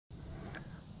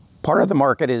Part of the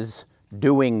market is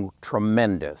doing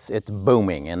tremendous. It's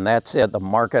booming, and that's it, the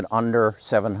market under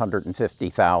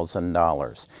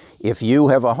 $750,000. If you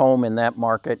have a home in that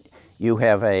market, you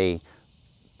have a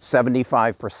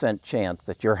 75% chance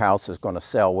that your house is going to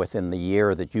sell within the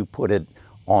year that you put it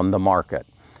on the market.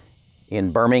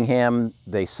 In Birmingham,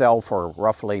 they sell for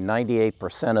roughly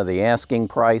 98% of the asking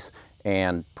price,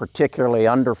 and particularly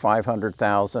under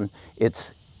 $500,000,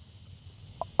 it's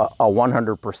a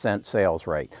 100% sales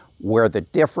rate. Where the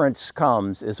difference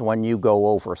comes is when you go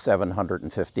over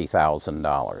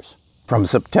 $750,000. From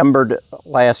September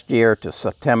last year to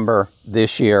September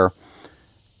this year,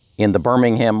 in the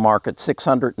Birmingham market,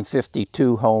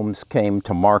 652 homes came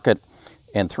to market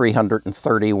and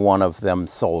 331 of them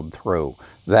sold through.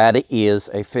 That is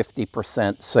a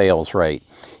 50% sales rate.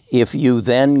 If you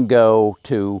then go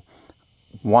to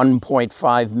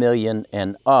 1.5 million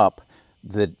and up,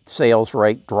 the sales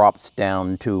rate drops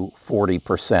down to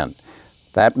 40%.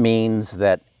 That means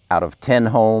that out of 10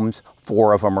 homes,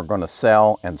 4 of them are going to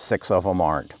sell and 6 of them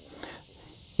aren't.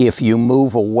 If you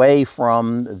move away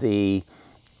from the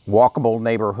walkable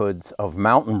neighborhoods of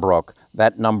Mountain Brook,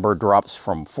 that number drops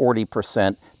from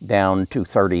 40% down to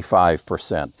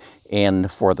 35%.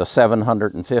 And for the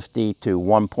 750 to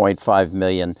 1.5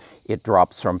 million, it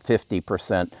drops from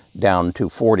 50% down to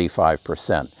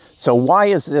 45%. So why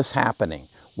is this happening?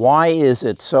 Why is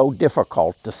it so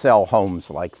difficult to sell homes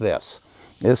like this?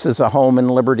 This is a home in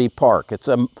Liberty Park. It's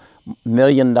a $1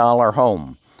 million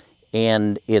home,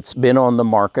 and it's been on the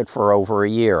market for over a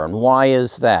year. And why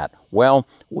is that? Well,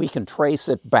 we can trace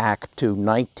it back to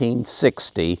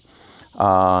 1960,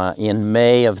 in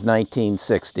May of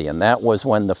 1960, and that was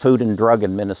when the Food and Drug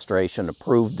Administration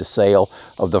approved the sale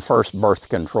of the first birth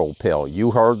control pill. You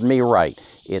heard me right.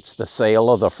 It's the sale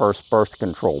of the first birth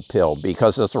control pill,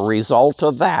 because as a result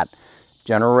of that,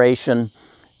 Generation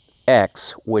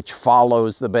X, which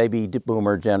follows the baby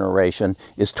boomer generation,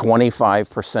 is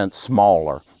 25%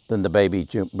 smaller than the baby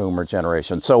boomer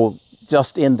generation. So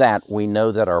just in that, we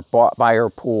know that our buyer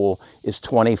pool is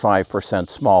 25%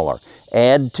 smaller.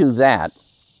 Add to that,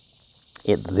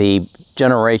 the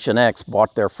Generation X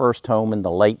bought their first home in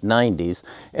the late 90s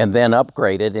and then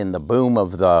upgraded in the boom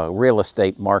of the real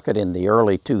estate market in the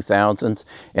early 2000s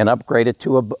and upgraded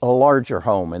to a larger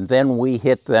home. And then we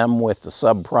hit them with the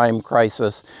subprime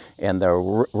crisis and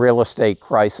the real estate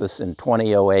crisis in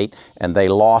 2008, and they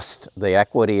lost the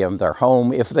equity of their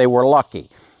home if they were lucky.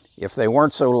 If they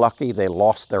weren't so lucky, they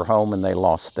lost their home and they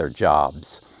lost their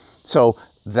jobs. So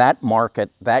that market,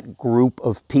 that group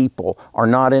of people are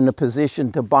not in a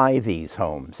position to buy these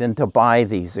homes and to buy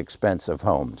these expensive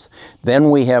homes.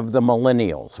 Then we have the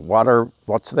millennials.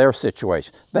 What's their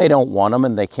situation? They don't want them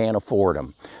and they can't afford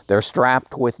them. They're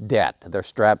strapped with debt. They're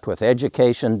strapped with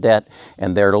education debt,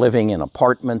 and they're living in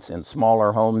apartments in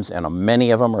smaller homes, and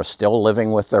many of them are still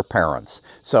living with their parents.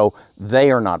 So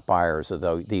they are not buyers of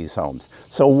these homes.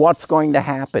 So what's going to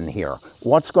happen here?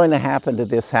 What's going to happen to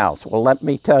this house? Well, let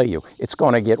me tell you, it's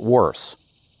going to get worse.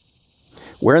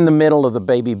 We're in the middle of the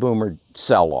baby boomer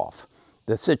sell-off.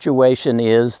 The situation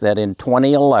is that in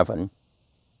 2011,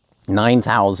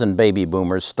 9,000 baby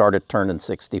boomers started turning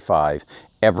 65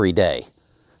 every day.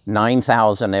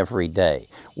 9,000 every day.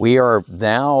 We are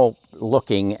now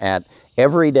looking at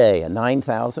every day,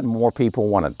 9,000 more people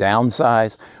want to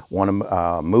downsize, want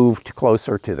to move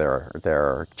closer to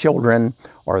their children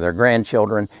or their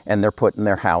grandchildren, and they're putting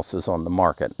their houses on the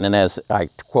market. And as I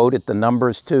quoted the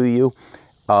numbers to you,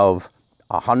 of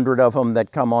 100 of them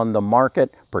that come on the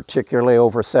market, particularly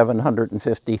over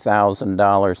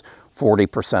 $750,000,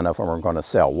 40% of them are going to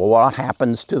sell. Well, what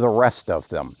happens to the rest of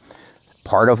them?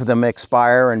 Part of them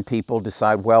expire and people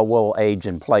decide, well, we'll age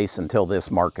in place until this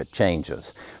market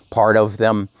changes. Part of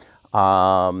them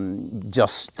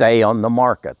just stay on the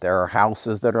market. There are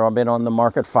houses that have been on the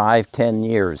market 5-10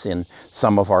 years in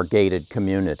some of our gated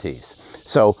communities.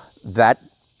 So that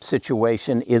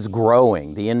situation is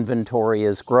growing. The inventory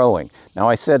is growing. Now,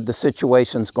 I said the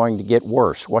situation's going to get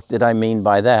worse. What did I mean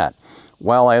by that?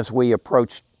 Well, as we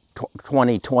approach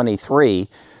 2023,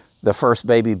 the first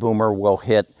baby boomer will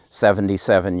hit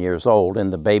 77 years old,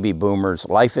 and the baby boomer's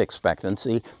life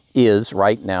expectancy is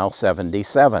right now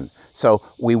 77. So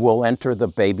we will enter the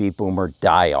baby boomer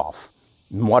die-off.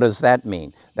 What does that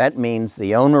mean? That means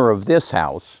the owner of this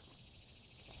house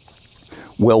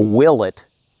will it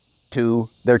to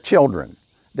their children.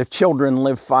 The children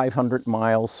live 500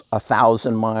 miles,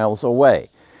 1,000 miles away.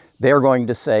 They're going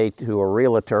to say to a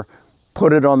realtor,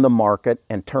 put it on the market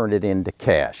and turn it into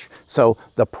cash. So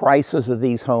the prices of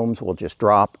these homes will just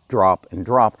drop, drop, and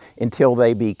drop until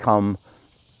they become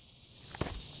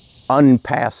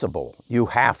unpassable. You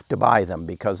have to buy them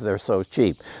because they're so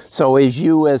cheap. So as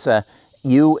you as a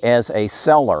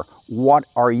seller, what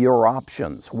are your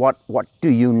options? What do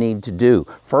you need to do?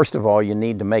 First of all, you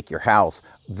need to make your house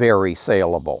very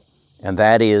saleable. And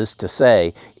that is to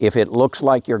say, if it looks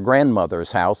like your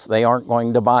grandmother's house, they aren't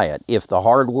going to buy it. If the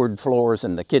hardwood floors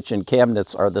and the kitchen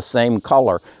cabinets are the same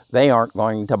color, they aren't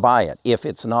going to buy it. If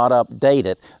it's not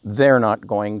updated, they're not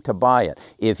going to buy it.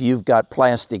 If you've got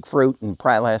plastic fruit and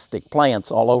plastic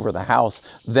plants all over the house,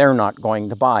 they're not going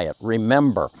to buy it.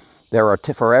 Remember, there are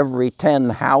for every 10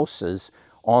 houses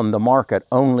on the market,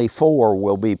 only 4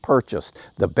 will be purchased.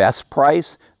 The best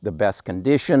price, the best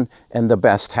condition, and the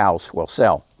best house will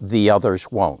sell. The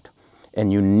others won't.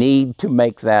 And you need to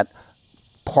make that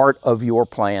part of your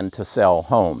plan to sell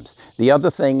homes. The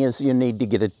other thing is you need to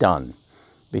get it done.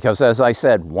 Because as I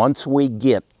said, once we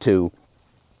get to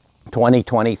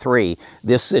 2023,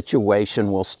 this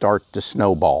situation will start to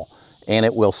snowball and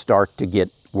it will start to get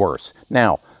worse.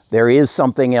 Now, there is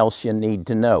something else you need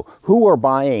to know. Who are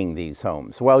buying these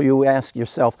homes? Well, you ask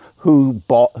yourself, who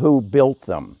built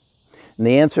them? And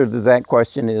the answer to that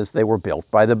question is they were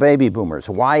built by the baby boomers.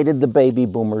 Why did the baby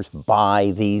boomers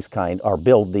buy these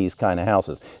build these kind of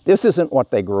houses? This isn't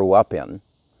what they grew up in.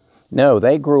 No,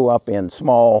 they grew up in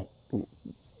small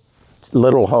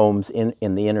little homes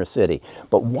in the inner city.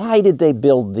 But why did they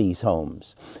build these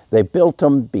homes? They built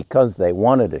them because they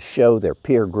wanted to show their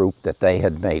peer group that they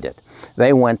had made it.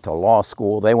 They went to law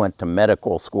school, they went to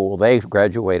medical school, they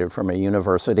graduated from a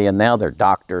university, and now they're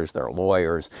doctors, they're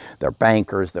lawyers, they're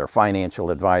bankers, they're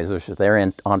financial advisors,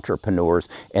 they're entrepreneurs,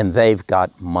 and they've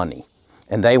got money.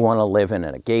 And they want to live in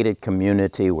a gated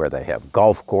community where they have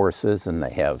golf courses and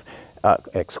they have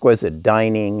exquisite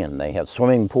dining and they have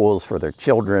swimming pools for their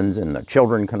children, and their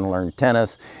children can learn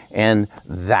tennis, and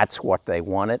that's what they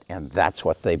wanted and that's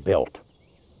what they built.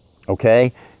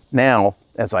 Okay? Now,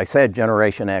 as I said,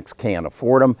 Generation X can't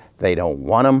afford them. They don't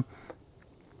want them.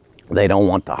 They don't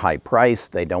want the high price.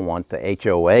 They don't want the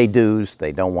HOA dues.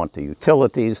 They don't want the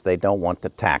utilities. They don't want the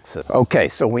taxes. Okay,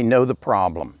 so we know the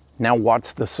problem. Now,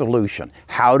 what's the solution?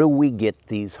 How do we get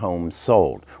these homes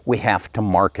sold? We have to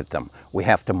market them. We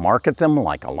have to market them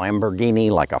like a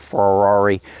Lamborghini, like a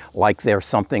Ferrari, like they're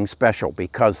something special,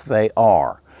 because they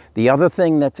are. The other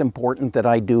thing that's important that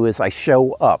I do is I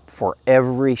show up for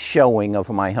every showing of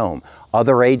my home.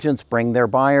 Other agents bring their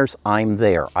buyers, I'm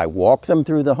there. I walk them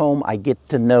through the home, I get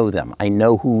to know them. I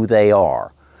know who they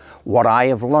are. What I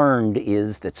have learned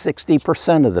is that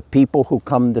 60% of the people who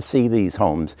come to see these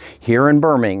homes here in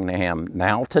Birmingham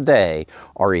now today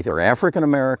are either African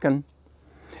American,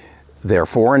 they're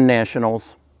foreign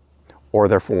nationals, or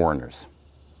they're foreigners.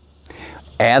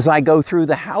 As I go through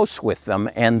the house with them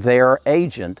and their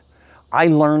agent, I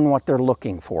learn what they're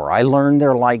looking for. I learn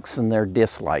their likes and their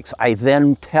dislikes. I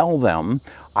then tell them,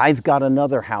 I've got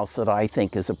another house that I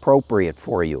think is appropriate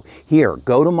for you. Here,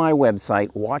 go to my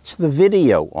website, watch the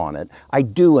video on it. I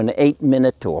do an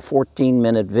 8-minute to a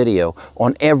 14-minute video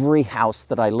on every house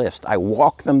that I list. I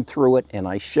walk them through it and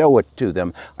I show it to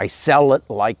them. I sell it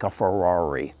like a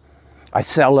Ferrari. I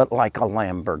sell it like a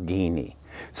Lamborghini.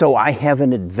 So I have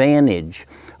an advantage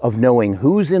of knowing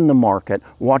who's in the market,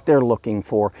 what they're looking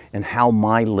for, and how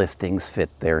my listings fit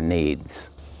their needs.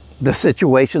 The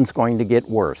situation's going to get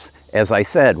worse. As I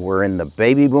said, we're in the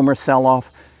baby boomer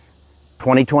sell-off.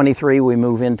 2023, we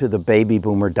move into the baby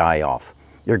boomer die-off.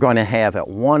 You're going to have at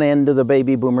one end of the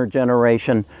baby boomer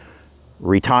generation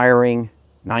retiring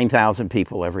 9,000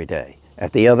 people every day.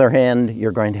 At the other end,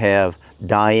 you're going to have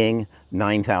dying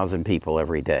 9,000 people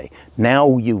every day.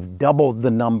 Now you've doubled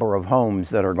the number of homes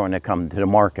that are going to come to the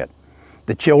market.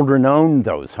 The children own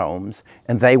those homes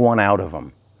and they want out of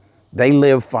them. They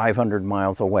live 500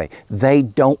 miles away. They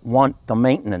don't want the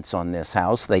maintenance on this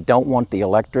house. They don't want the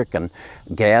electric and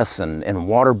gas and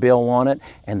water bill on it.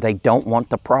 And they don't want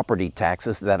the property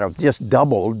taxes that have just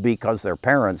doubled because their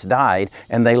parents died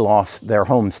and they lost their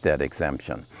homestead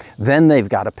exemption. Then they've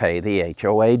got to pay the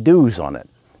HOA dues on it.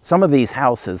 Some of these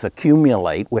houses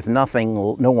accumulate with no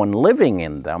one living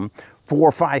in them, $4,000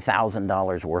 or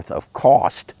 $5,000 worth of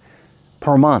cost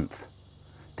per month.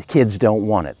 The kids don't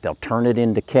want it. They'll turn it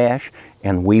into cash,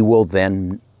 and we will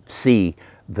then see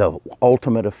the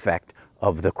ultimate effect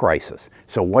of the crisis.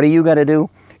 So what do you got to do?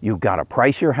 You've got to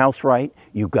price your house right,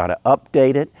 you've got to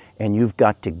update it, and you've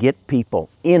got to get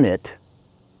people in it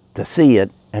to see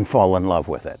it and fall in love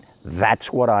with it.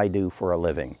 That's what I do for a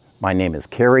living. My name is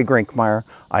Kerry Grinkmeyer.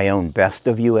 I own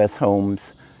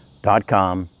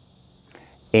bestofushomes.com,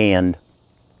 and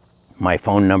my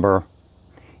phone number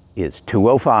is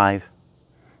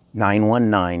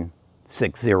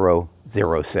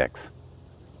 205-919-6006.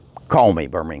 Call me,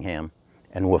 Birmingham.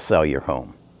 and we'll sell your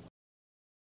home.